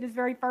 He was getting his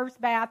very first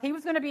bath. He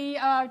was going to be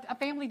a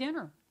family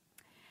dinner.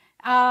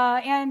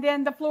 And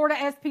then the Florida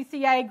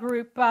SPCA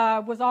group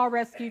was all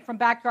rescued from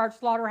backyard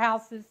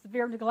slaughterhouses,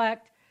 severe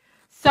neglect.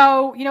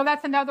 So,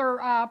 that's another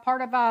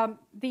part of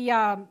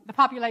the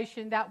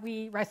population that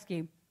we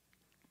rescue.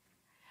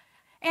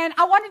 And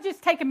I want to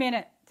just take a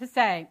minute to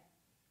say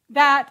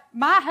that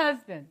my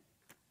husband,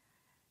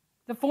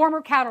 the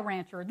former cattle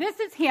rancher, this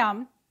is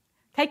him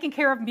taking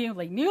care of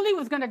Muley. Muley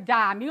was going to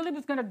die. Muley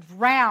was going to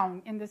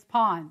drown in this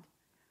pond.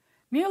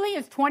 Muley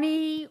is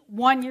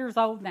 21 years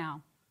old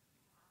now.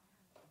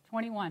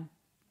 21.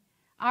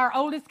 Our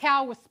oldest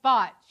cow was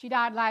Spot. She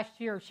died last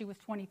year. She was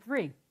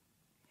 23.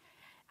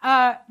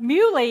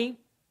 Muley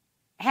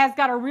has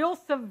got a real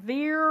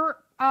severe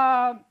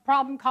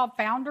problem called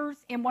founders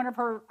in one of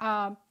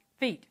her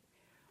feet.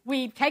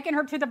 We've taken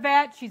her to the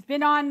vet. She's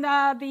been on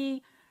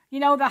the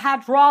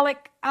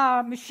hydraulic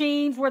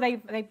machines where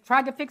they've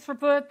tried to fix her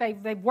foot.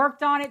 They've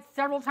worked on it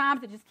several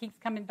times. It just keeps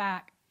coming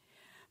back.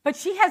 But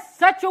she has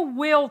such a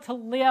will to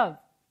live.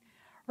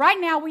 Right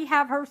now we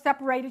have her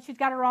separated. She's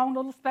got her own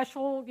little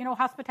special,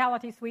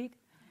 hospitality suite.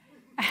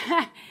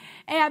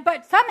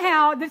 But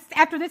somehow,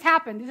 after this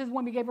happened, this is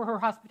when we gave her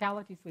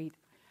hospitality suite.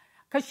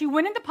 Because she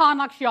went in the pond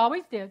like she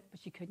always did, but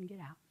she couldn't get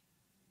out.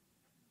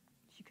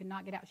 She could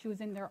not get out. She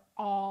was in there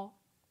all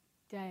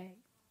day.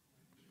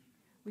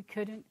 We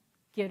couldn't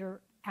get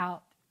her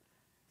out.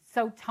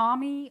 So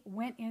Tommy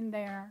went in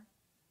there,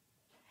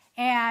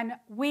 and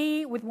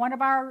we, with one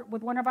of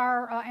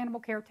our animal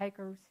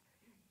caretakers,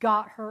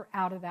 got her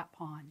out of that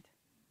pond.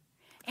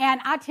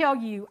 And I tell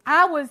you,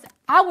 I was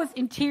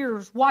in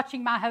tears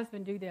watching my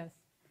husband do this,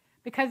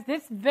 because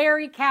this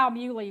very cow,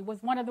 Muley,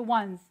 was one of the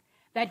ones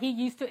that he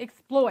used to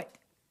exploit.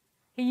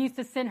 He used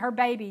to send her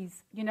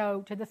babies,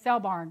 to the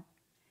sale barn.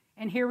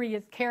 And here he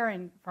is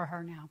caring for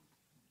her now.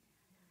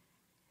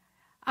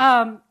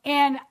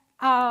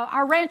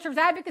 Our Ranchers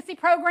Advocacy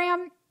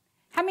Program,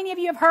 how many of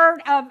you have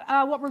heard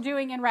of what we're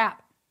doing in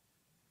RAP?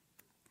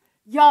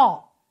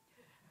 Y'all,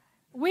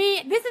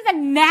 this is a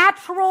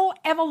natural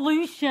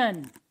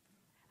evolution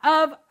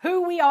of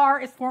who we are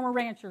as former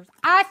ranchers.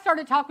 I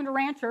started talking to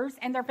ranchers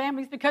and their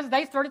families because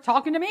they started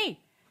talking to me.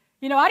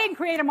 I didn't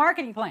create a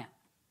marketing plan.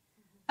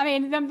 I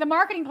mean, the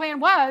marketing plan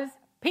was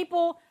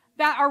people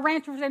that are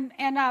ranchers and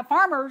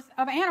farmers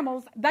of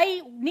animals,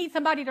 they need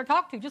somebody to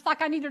talk to. Just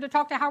like I needed to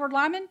talk to Howard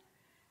Lyman,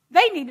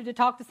 they needed to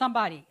talk to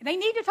somebody. They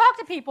need to talk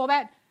to people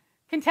that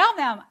can tell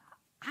them,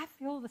 I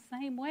feel the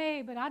same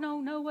way, but I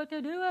don't know what to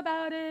do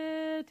about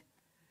it.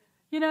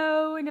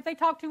 And if they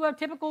talk to a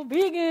typical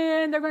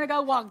vegan, they're going to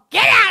go, well,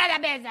 get out of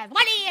the business.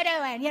 What are you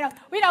doing?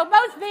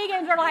 Most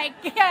vegans are like,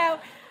 you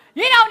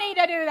don't need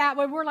to do that.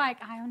 But we're like,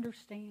 I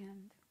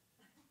understand.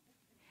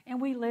 And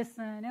we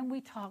listen, and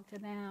we talk to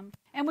them,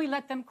 and we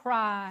let them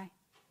cry.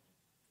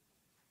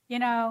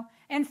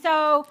 And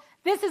so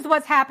this is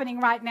what's happening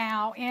right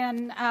now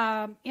in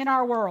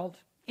our world,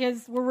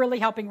 is we're really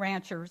helping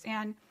ranchers.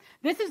 And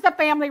this is the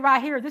family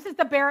right here. This is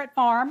the Barrett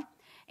farm.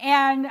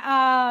 And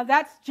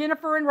that's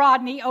Jennifer and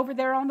Rodney over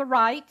there on the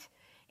right.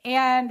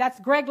 And that's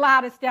Greg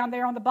Lattis down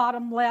there on the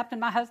bottom left,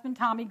 and my husband,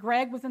 Tommy.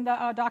 Greg was in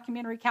the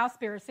documentary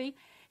Cowspiracy.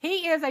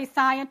 He is a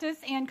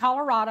scientist in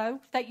Colorado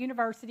State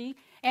University,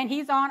 and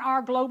he's on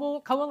our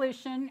global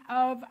coalition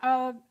of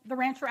the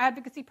Rancher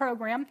Advocacy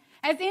Program,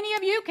 as any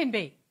of you can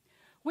be.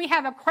 We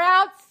have a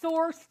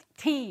crowdsourced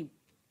team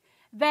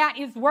that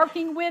is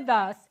working with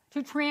us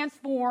to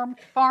transform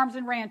farms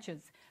and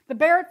ranches. The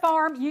Barrett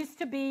farm used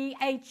to be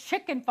a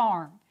chicken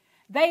farm.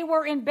 They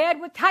were in bed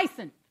with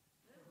Tyson,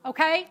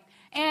 okay?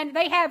 And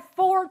they have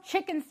 4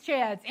 chicken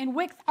sheds in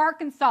Wicks,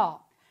 Arkansas.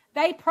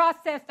 They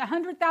processed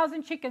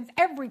 100,000 chickens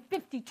every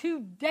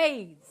 52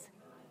 days.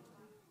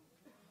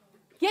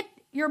 Get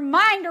your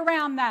mind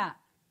around that.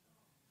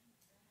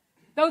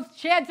 Those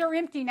sheds are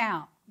empty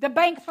now. The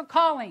banks are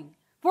calling.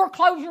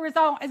 Foreclosure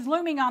is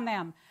looming on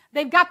them.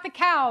 They've got the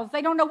cows.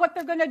 They don't know what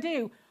they're going to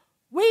do.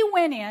 We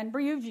went in,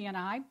 Briugi and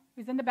I,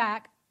 who's in the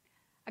back.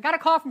 I got a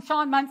call from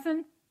Sean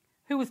Munson,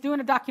 who was doing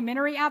a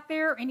documentary out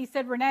there, and he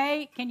said,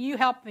 Renee, can you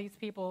help these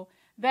people?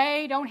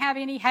 They don't have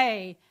any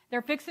hay.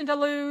 They're fixing to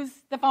lose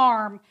the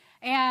farm,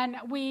 and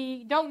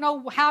we don't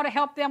know how to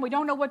help them. We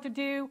don't know what to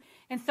do.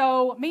 And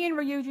so me and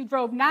Ryuji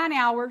drove 9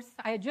 hours.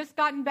 I had just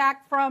gotten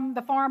back from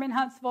the farm in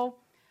Huntsville,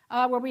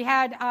 where we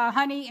had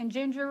Honey and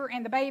Ginger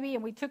and the baby,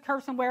 and we took her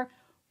somewhere.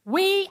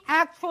 We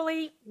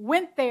actually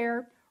went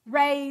there,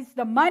 raised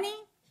the money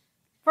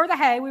for the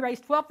hay. We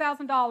raised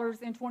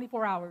 $12,000 in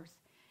 24 hours.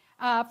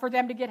 for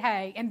them to get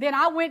hay. And then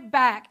I went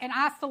back and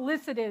I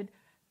solicited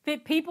the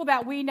people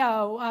that we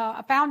know,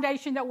 a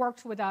foundation that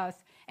works with us,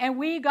 and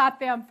we got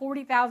them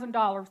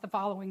 $40,000 the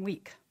following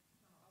week.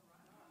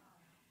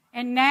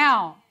 And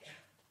now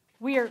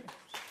we are...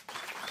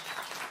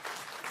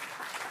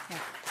 Yeah.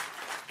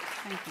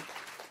 Thank you.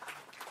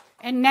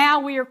 And now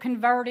we are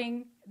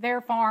converting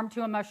their farm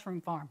to a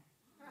mushroom farm.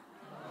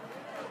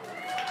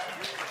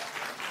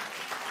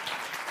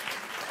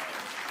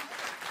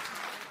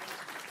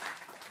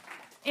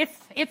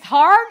 It's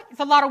hard. It's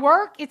a lot of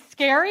work. It's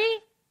scary.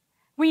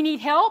 We need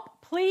help.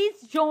 Please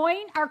join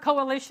our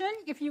coalition.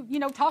 If you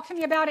talk to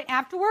me about it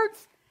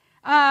afterwards,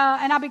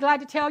 and I'll be glad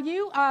to tell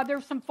you.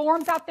 There's some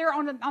forms out there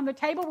on the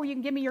table where you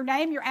can give me your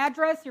name, your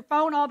address, your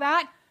phone, all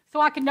that, so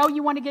I can know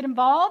you want to get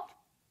involved.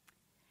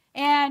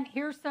 And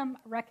here's some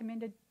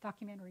recommended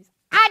documentaries.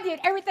 I did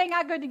everything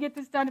I could to get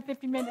this done in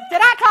 50 minutes.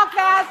 Did I talk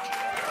fast?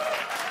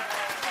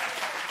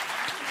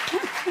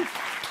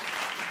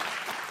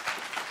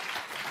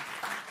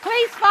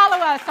 Please follow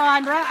us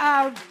on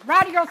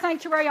Rowdy Girl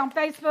Sanctuary on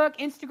Facebook,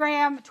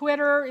 Instagram,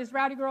 Twitter is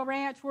Rowdy Girl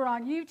Ranch. We're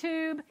on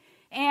YouTube.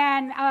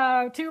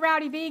 And Two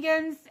Rowdy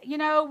Vegans,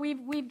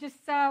 we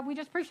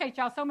just appreciate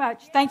y'all so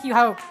much. Thank you,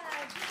 Hope.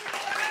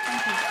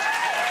 Thank you.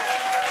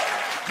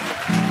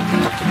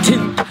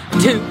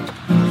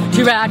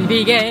 Two Rowdy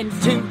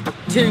Vegans, two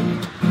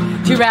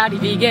Rowdy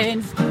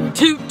Vegans,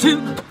 two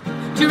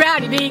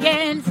Rowdy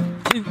Vegans,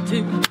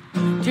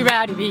 two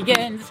Rowdy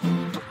Vegans,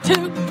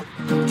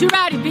 two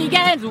Rowdy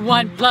Vegans,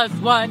 1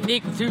 + 1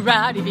 = 2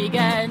 Rowdy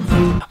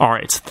Vegans. All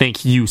right,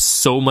 thank you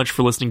so much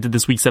for listening to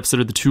this week's episode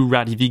of the Two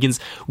Rowdy Vegans.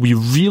 We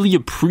really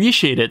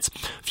appreciate it.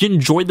 If you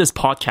enjoyed this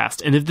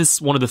podcast, and if this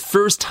is one of the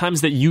first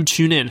times that you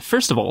tune in,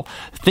 first of all,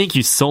 thank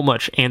you so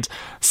much. And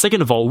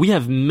second of all, we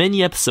have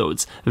many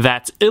episodes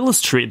that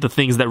illustrate the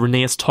things that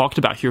Renee has talked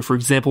about here. For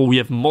example, we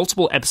have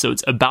multiple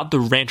episodes about the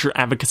Rancher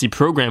Advocacy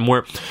Program,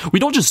 where we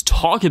don't just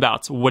talk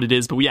about what it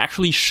is, but we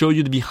actually show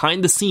you the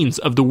behind the scenes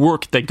of the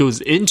work that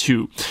goes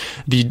into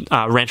the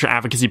Rancher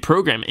Advocacy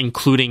Program,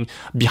 including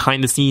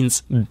behind the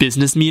scenes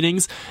business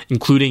meetings,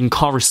 including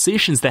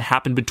conversations that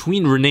happen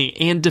between Renee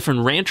and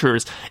different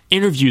ranchers,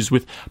 interviews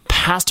with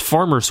past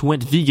farmers who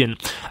went vegan.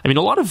 I mean,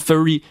 a lot of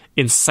very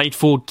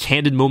insightful,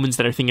 candid moments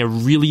that I think are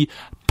really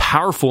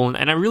powerful,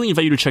 and I really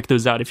invite you to check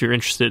those out if you're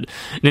interested.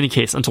 In any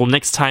case, until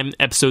next time,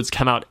 episodes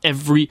come out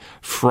every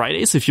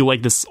Friday, so if you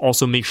like this,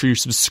 also make sure you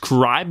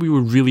subscribe. We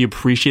would really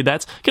appreciate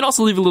that. You can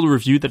also leave a little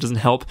review, that doesn't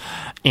help.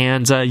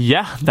 And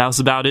that was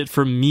about it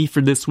for me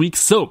for this week.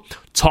 So,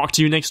 talk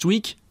to you next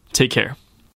week. Take care.